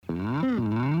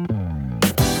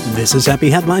This is Happy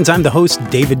Headlines. I'm the host,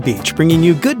 David Beach, bringing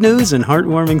you good news and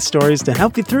heartwarming stories to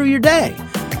help you through your day.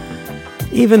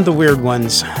 Even the weird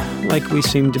ones, like we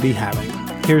seem to be having.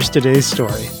 Here's today's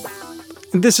story.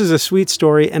 This is a sweet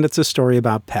story, and it's a story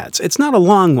about pets. It's not a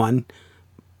long one,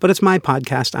 but it's my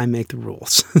podcast. I make the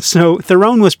rules. So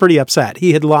Theron was pretty upset.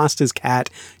 He had lost his cat,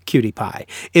 Cutie Pie.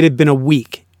 It had been a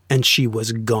week, and she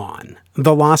was gone.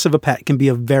 The loss of a pet can be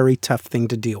a very tough thing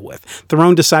to deal with.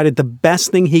 Theron decided the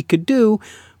best thing he could do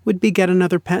would be get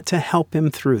another pet to help him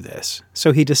through this.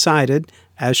 So he decided,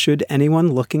 as should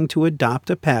anyone looking to adopt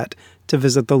a pet, to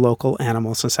visit the local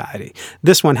animal society.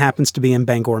 This one happens to be in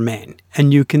Bangor, Maine,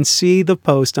 and you can see the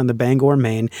post on the Bangor,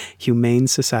 Maine Humane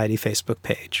Society Facebook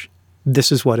page.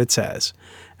 This is what it says.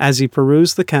 As he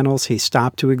perused the kennels, he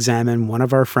stopped to examine one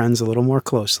of our friends a little more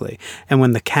closely, and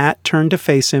when the cat turned to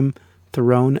face him,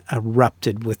 Theron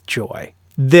erupted with joy.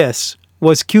 This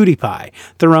was Cutie Pie.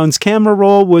 Theron's camera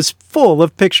roll was full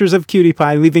of pictures of Cutie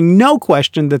Pie, leaving no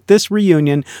question that this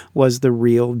reunion was the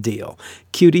real deal.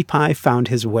 Cutie Pie found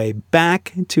his way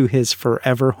back to his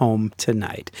forever home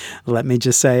tonight. Let me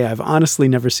just say, I've honestly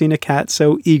never seen a cat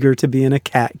so eager to be in a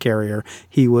cat carrier.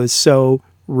 He was so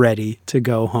ready to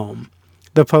go home.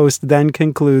 The post then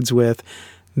concludes with,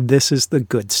 "This is the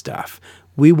good stuff.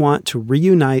 We want to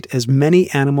reunite as many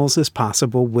animals as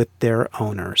possible with their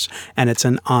owners, and it's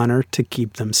an honor to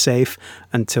keep them safe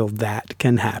until that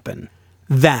can happen."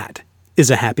 That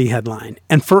is a happy headline,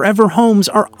 and Forever Homes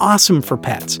are awesome for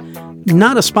pets.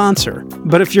 Not a sponsor,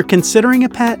 but if you're considering a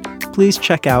pet, please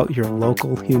check out your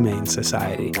local Humane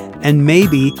Society, and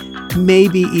maybe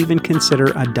even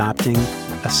consider adopting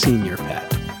a senior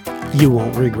pet. You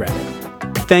won't regret it.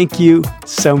 Thank you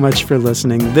so much for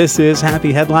listening. This is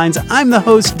Happy Headlines. I'm the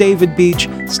host, David Beach.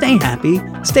 Stay happy,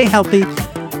 stay healthy,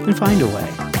 and find a way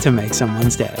to make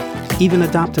someone's day. Even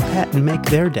adopt a pet and make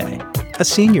their day. A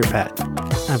senior pet.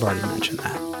 I've already mentioned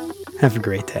that. Have a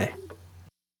great day.